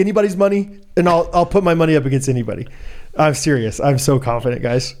I'll take anybody's money, and I'll put my money up against anybody. I'm serious. I'm so confident,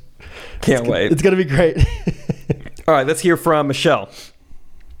 guys. Can't wait. It's going to be great. All right, let's hear from Michelle.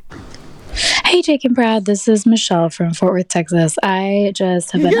 Hey, Jake and Brad, this is Michelle from Fort Worth, Texas. I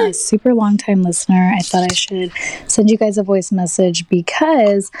just have been a super long time listener. I thought I should send you guys a voice message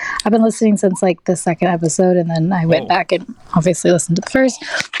because I've been listening since like the second episode, and then I went back and obviously listened to the first.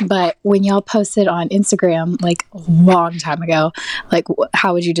 But when y'all posted on Instagram like a long time ago, like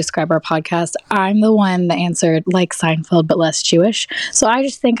how would you describe our podcast? I'm the one that answered like Seinfeld but less Jewish. So I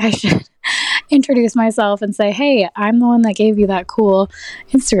just think I should introduce myself and say, hey, I'm the one that gave you that cool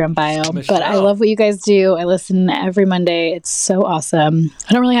Instagram bio. Michelle. But I love what you guys do. I listen every Monday. It's so awesome.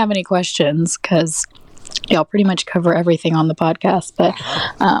 I don't really have any questions because y'all pretty much cover everything on the podcast. But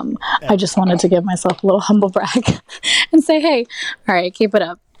I just wanted to give myself a little humble brag and say, hey, all right, keep it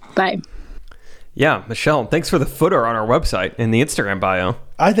up. Bye. Yeah, Michelle, thanks for the footer on our website in the Instagram bio.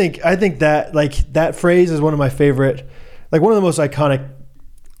 I think that that phrase is one of my favorite, one of the most iconic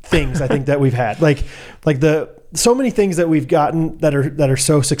things I think that we've had. So many things that we've gotten that are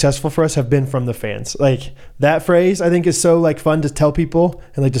so successful for us have been from the fans. That phrase I think is so fun to tell people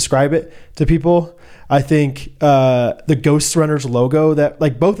and describe it to people. I think the Ghost Runners logo, that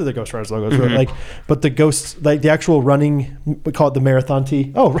both of the Ghost Runners logos, mm-hmm. But the Ghosts, the actual running, we call it the marathon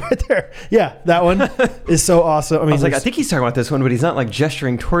tee. Oh, right there. Yeah, that one is so awesome. I was I think he's talking about this one, but he's not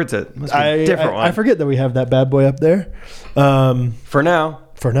gesturing towards it. Must be a different one. I forget that we have that bad boy up there. For now.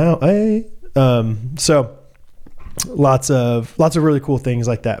 So lots of really cool things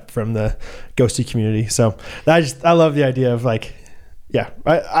like that from the Ghosty community. So I love the idea of yeah,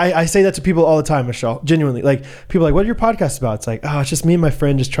 I say that to people all the time, Michelle. Genuinely, people are what are your podcasts about? It's it's just me and my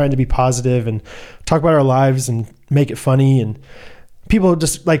friend just trying to be positive and talk about our lives and make it funny. And people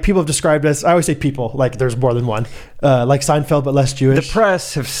just people have described us. I always say people there's more than one. Seinfeld, but less Jewish. The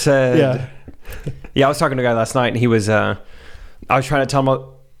press have said. Yeah. I was talking to a guy last night, and he was. I was trying to tell him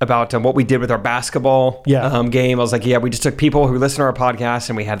about what we did with our basketball game. I was we just took people who listen to our podcast,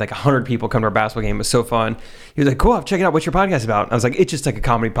 and we had 100 people come to our basketball game. It was so fun. He was like, cool, I'm checking out. What's your podcast about? I was like, it's just a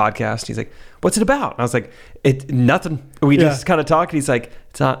comedy podcast. He's like, what's it about? And I was like, nothing. We just kind of talked. He's like,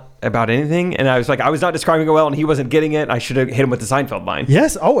 it's not about anything. And I was I was not describing it well, and he wasn't getting it. I should have hit him with the Seinfeld line.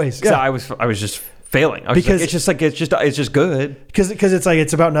 Yes, always. Yeah. I was just failing. I was because it's just good. Because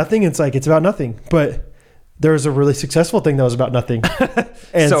it's about nothing. It's about nothing. But there was a really successful thing that was about nothing.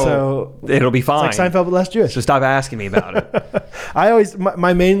 And so it'll be fine. It's Seinfeld, but less Jewish. So stop asking me about it. I always,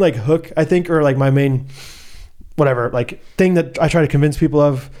 my main hook, I think, or my main, whatever, thing that I try to convince people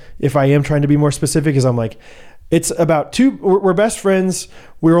of, if I am trying to be more specific, is it's about we're best friends.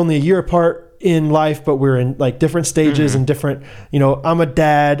 We're only a year apart in life, but we're in different stages, mm-hmm. and different, I'm a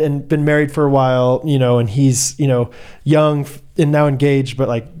dad and been married for a while, and he's, young and now engaged,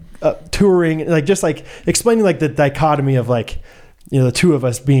 but touring, just explaining the dichotomy of the two of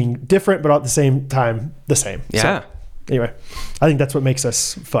us being different but at the same time the same. Yeah. So, anyway, I think that's what makes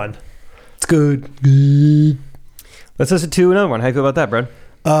us fun. It's good. Let's listen to another one. How you feel about that, Brad?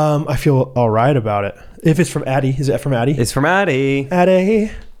 I feel all right about it. If it's from Addie, is it from Addie? It's from Addie.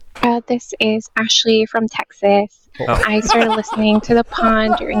 Addie. This is Ashley from Texas. Oh. I started listening to the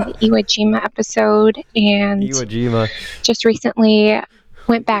pond during the Iwo Jima episode, and just recently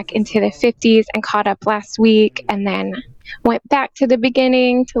went back into the 50s and caught up last week, and then went back to the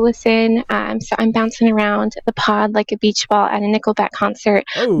beginning to listen. So I'm bouncing around the pod like a beach ball at a Nickelback concert.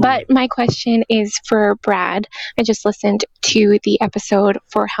 Oh. But my question is for Brad. I just listened to the episode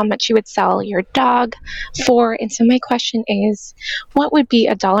for how much you would sell your dog for. And so my question is, what would be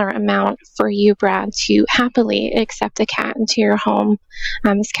a dollar amount for you, Brad, to happily accept a cat into your home?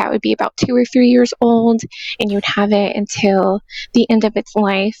 This cat would be about 2 or 3 years old, and you would have it until the end of its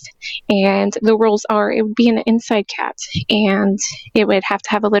life. And the rules are it would be an inside cat, and it would have to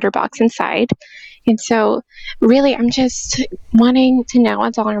have a litter box inside. And so really I'm just wanting to know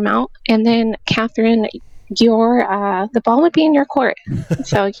a dollar amount, and then Catherine, the ball would be in your court,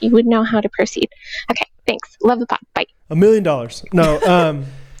 so you would know how to proceed. Okay, thanks. Love the pod. Bye. $1 million. No.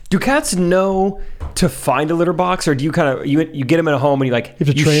 Do cats know to find a litter box, or do you kind of you get them in a home and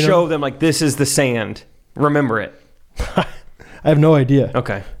you show them this is the sand, remember it? I have no idea.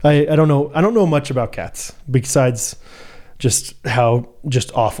 Okay. I don't know much about cats besides just how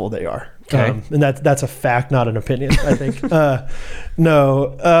awful they are. Okay. And that's a fact, not an opinion, I think.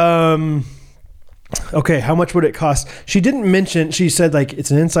 No. Okay, how much would it cost? She didn't mention, she said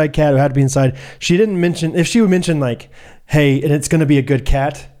it's an inside cat, it had to be inside. She didn't mention, if she would mention hey, and it's going to be a good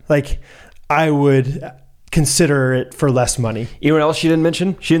cat, I would consider it for less money. You know what else she didn't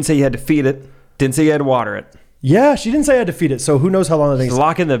mention? She didn't say you had to feed it. Didn't say you had to water it. Yeah, she didn't say I had to feed it, so who knows how long it takes.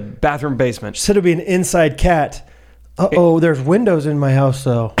 Lock in the bathroom basement. She said it'd be an inside cat. There's windows in my house,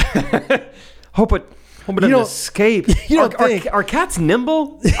 though. Hope it doesn't escape. You don't think. Are cats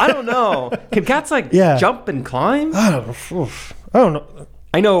nimble? I don't know. Can cats jump and climb? I don't know.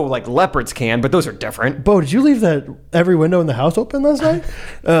 I know leopards can, but those are different. Bo, did you leave every window in the house open last night?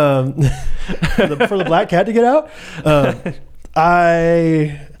 For the black cat to get out?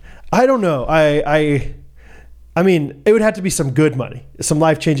 I don't know. I mean, it would have to be some good money, some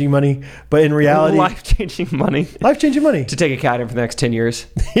life-changing money. But in reality, life-changing money to take a cat in for the next 10 years.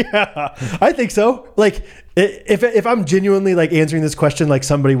 Yeah, I think so. Like, if I'm genuinely like answering this question, like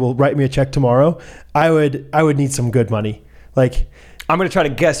somebody will write me a check tomorrow, I would need some good money. Like, I'm going to try to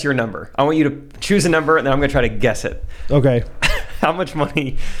guess your number. I want you to choose a number, and then I'm going to try to guess it. Okay. How much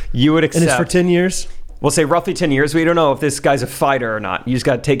money you would accept? And it's for 10 years? We'll say roughly 10 years. We don't know if this guy's a fighter or not. You just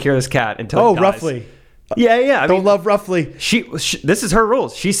got to take care of this cat until he dies. Roughly. Yeah. I mean, love roughly. She this is her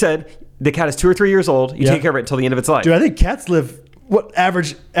rules. She said the cat is 2 or 3 years old. You take care of it until the end of its life. Dude, I think cats live what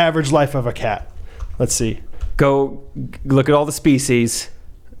average life of a cat? Let's see. Go look at all the species.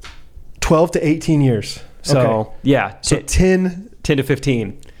 12 to 18 years. So okay. Yeah. So 10 to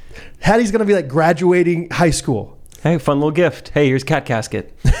 15. Hattie's gonna be like graduating high school. Hey, fun little gift. Hey, here's cat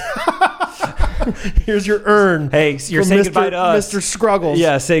casket. Here's your urn. Hey, you're saying goodbye to us. Mr. Scruggles.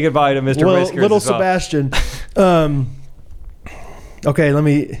 Yeah, say goodbye to Mr. Whiskers. Little Sebastian. Okay, let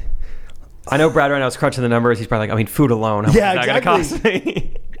me... I know Brad right now is crunching the numbers. He's probably like, I mean, food alone. How much is that going to cost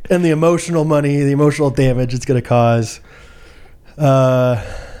me? And the emotional money, the emotional damage it's going to cause. What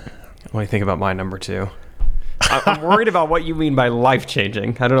do you think about my number 2? I'm worried about what you mean by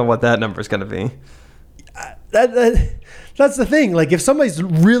life-changing. I don't know what that number is going to be. That's the thing. Like, if somebody's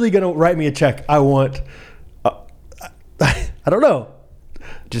really going to write me a check, I want... I don't know.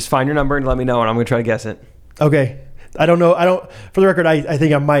 Just find your number and let me know, and I'm going to try to guess it. Okay. I don't know. For the record, I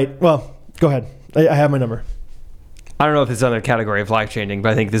think I might... Well, go ahead. I have my number. I don't know if it's another category of life-changing,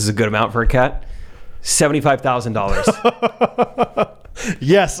 but I think this is a good amount for a cat. $75,000.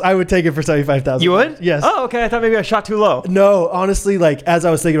 Yes, I would take it for $75,000. You would? Yes. Oh, okay. I thought maybe I shot too low. No, honestly, like, as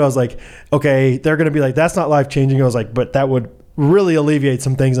I was thinking, I was like, okay, they're going to be like, that's not life-changing. I was like, but that would really alleviate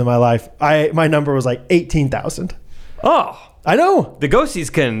some things in my life. My number was like 18,000. Oh. I know. The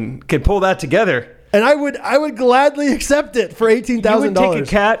ghosties can pull that together. And I would gladly accept it for $18,000. You would take a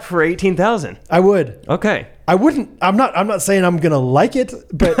cat for $18,000. I would. Okay. I wouldn't. I'm not saying I'm gonna like it,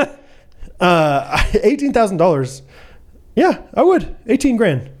 but $18,000. Yeah, I would. 18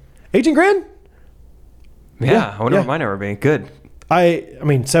 grand. 18 grand? Yeah. I wonder what my number would be. Good. I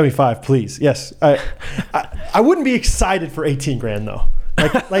mean 75, please. Yes. I wouldn't be excited for 18 grand though.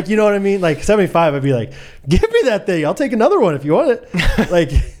 Like you know what I mean? Like 75, I'd be like, give me that thing. I'll take another one if you want it.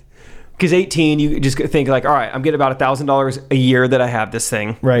 Like. Because 18, you just think like, all right, I'm getting about $1,000 a year that I have this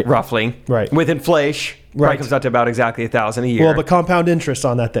thing, right? Roughly, right? With inflation, probably comes out to about exactly $1,000 a year. Well, but compound interest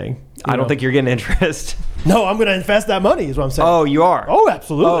on that thing. I don't think you're getting interest. No, I'm going to invest that money. Is what I'm saying. Oh, you are. Oh,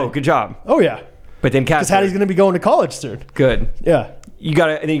 absolutely. Oh, good job. Oh yeah. But then because Hattie's going to be going to college soon. Good. Yeah. You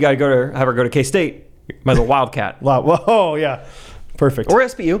got to have her go to K-State. Might as well Wildcat. Oh yeah. Perfect. Or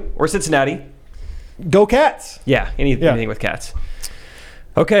SPU or Cincinnati. Go Cats. Yeah. Anything with cats.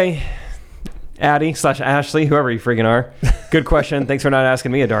 Okay. Addie/Ashley, whoever you freaking are. Good question. Thanks for not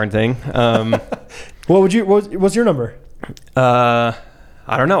asking me a darn thing. What's your number? I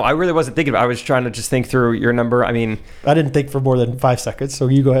don't know. I really wasn't thinking about it. I was trying to just think through your number. I mean, I didn't think for more than 5 seconds, so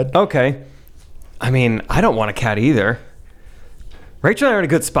you go ahead. Okay. I mean, I don't want a cat either. Rachel and I are in a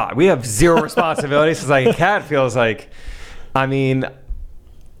good spot. We have zero responsibilities. It's like a cat feels like, I mean,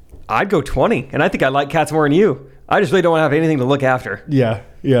 I'd go 20, and I think I like cats more than you. I just really don't want to have anything to look after. Yeah.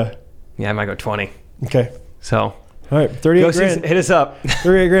 Yeah, I might go 20. Okay. So. All right, 38 grand. Hit us up.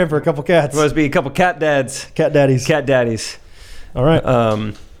 38 grand for a couple cats. Must be a couple cat dads. Cat daddies. All right.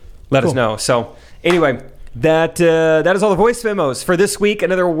 Let us know. So anyway, that is all the voice memos for this week.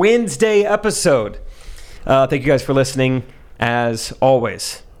 Another Wednesday episode. Thank you guys for listening, as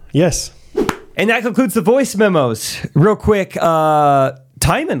always. Yes. And that concludes the voice memos. Real quick,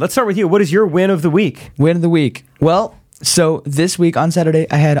 Timon, let's start with you. What is your win of the week? Win of the week. Well, so this week on Saturday,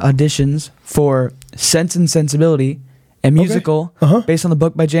 I had auditions for Sense and Sensibility, a musical based on the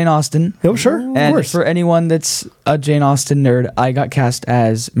book by Jane Austen. Oh, sure. And for anyone that's a Jane Austen nerd, I got cast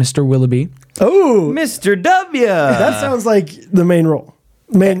as Mr. Willoughby. Oh, Mr. W. That sounds like the main role,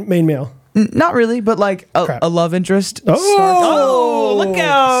 main male. Not really, but like a love interest. Oh, look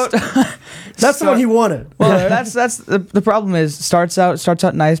out! That's the one he wanted. Well, that's the problem is starts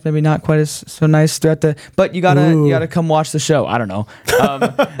out nice, maybe not quite as so nice throughout the. But you gotta come watch the show. I don't know. Fun.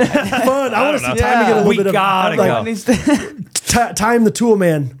 I want to see time to get a little bit of. Time the Tool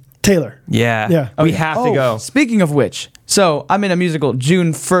Man Taylor. Yeah. We have to go. Speaking of which, so I'm in a musical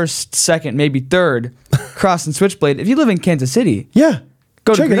June 1st, 2nd, maybe 3rd, Cross and Switchblade. If you live in Kansas City, go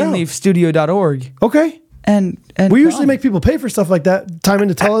to greenleafstudio.org. Okay. And we usually make people pay for stuff like that. Time in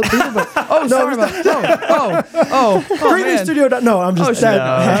to tell people, but Greenleaf Studio. No, I'm just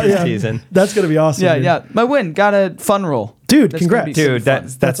teasing. That's gonna be awesome. Yeah. My win got a fun role, dude. Congrats, dude.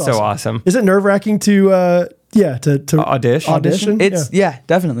 That's so awesome. Is it nerve-wracking to to audition. It's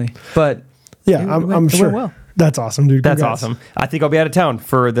definitely. But I'm sure. Went well. That's awesome, dude. That's awesome. I think I'll be out of town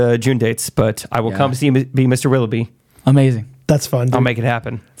for the June dates, but I will come be Mr. Willoughby. Amazing. That's fun, dude. I'll make it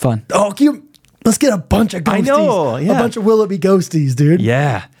happen. Fun. Oh, let's get a bunch of ghosties. I know, a bunch of Willoughby ghosties, dude.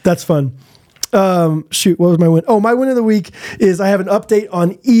 Yeah. That's fun. What was my win? Oh, my win of the week is I have an update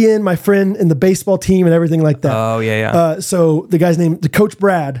on Ian, my friend in the baseball team and everything like that. Oh, yeah. So the guy's name, the coach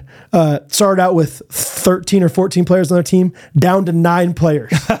Brad, started out with 13 or 14 players on their team, down to 9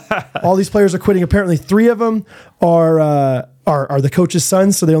 players. All these players are quitting. Apparently 3 of them are the coach's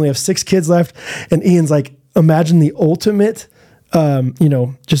sons, so they only have 6 kids left. And Ian's like, imagine the ultimate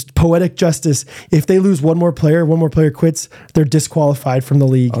just poetic justice. If they lose one more player quits, they're disqualified from the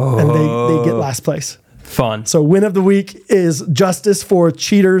league and they get last place. Fun. So win of the week is justice for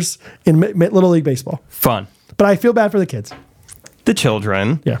cheaters in Little League Baseball. Fun. But I feel bad for the kids. The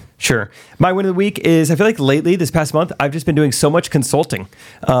children. Yeah. Sure. My win of the week is I feel like lately, this past month, I've just been doing so much consulting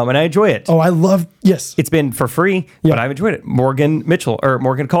and I enjoy it. Oh, yes. It's been for free, but I've enjoyed it. Morgan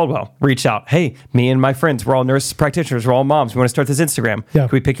Caldwell reached out. Hey, me and my friends, we're all nurse practitioners. We're all moms. We want to start this Instagram. Yeah.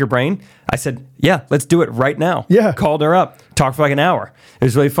 Can we pick your brain? I said, yeah, let's do it right now. Yeah. Called her up. Talked for like an hour. It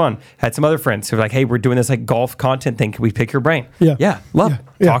was really fun. Had some other friends who were like, hey, we're doing this like golf content thing. Can we pick your brain? Yeah. Yeah. Love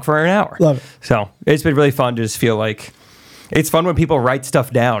it. Talk for an hour. Love it. So it's been really fun to just feel like it's fun when people write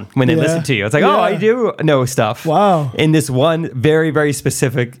stuff down when they listen to you. It's like, oh, I do know stuff. Wow. In this one very, very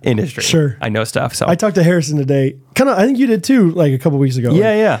specific industry. Sure. I know stuff. So I talked to Harrison today. I think you did too, like a couple weeks ago.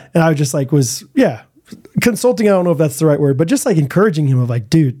 Yeah. And I was just like, consulting, I don't know if that's the right word, but just like encouraging him of like,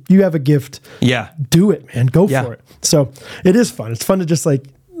 dude, you have a gift. Yeah. Do it, man. Go for it. So it is fun. It's fun to just like,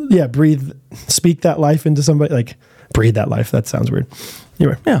 speak that life into somebody, like breathe that life. That sounds weird.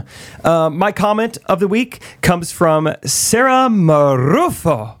 Anyway. Yeah. My comment of the week comes from Sarah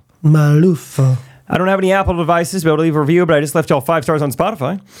Marufo. I don't have any Apple devices to be able to leave a review, but I just left y'all 5 stars on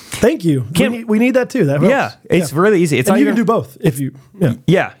Spotify. Thank you. We need that too. That helps. It's really easy. It's and you can do both if you.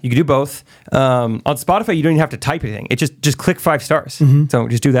 Yeah, you can do both. On Spotify, you don't even have to type anything. It just click 5 stars. Mm-hmm. So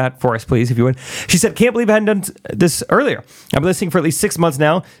just do that for us, please, if you would. She said, "Can't believe I hadn't done this earlier. I've been listening for at least 6 months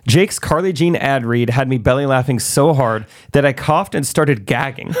now. Jake's Carly Jean ad read had me belly laughing so hard that I coughed and started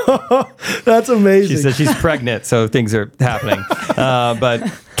gagging." That's amazing. She said she's pregnant, so things are happening. But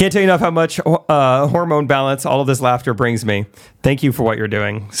can't tell you enough how much hormone balance all of this laughter brings me. Thank you for what you're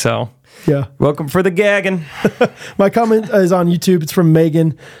doing. So, welcome for the gagging. My comment is on YouTube. It's from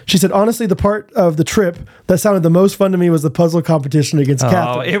Megan. She said, honestly, the part of the trip that sounded the most fun to me was the puzzle competition against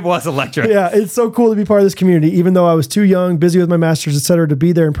Catherine. Oh, it was electric. Yeah, it's so cool to be part of this community. Even though I was too young, busy with my masters, etc., to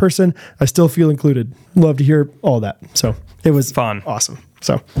be there in person, I still feel included. Love to hear all that. So it was fun. Awesome.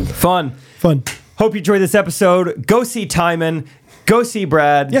 So fun. Hope you enjoyed this episode. Go see Timon. Go see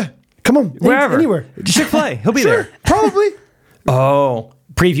Brad. Yeah. Come on. Wherever. Anywhere. Chick-fil-A. He'll be there. Probably. Oh,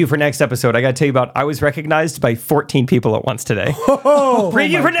 preview for next episode. I got to tell you about, I was recognized by 14 people at once today.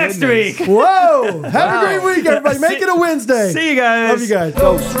 Preview for next week. Whoa. Have a great week, everybody. Make it a Wednesday. See you guys. Love you guys.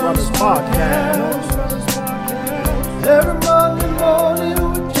 Ghost Runners Podcast. Everybody.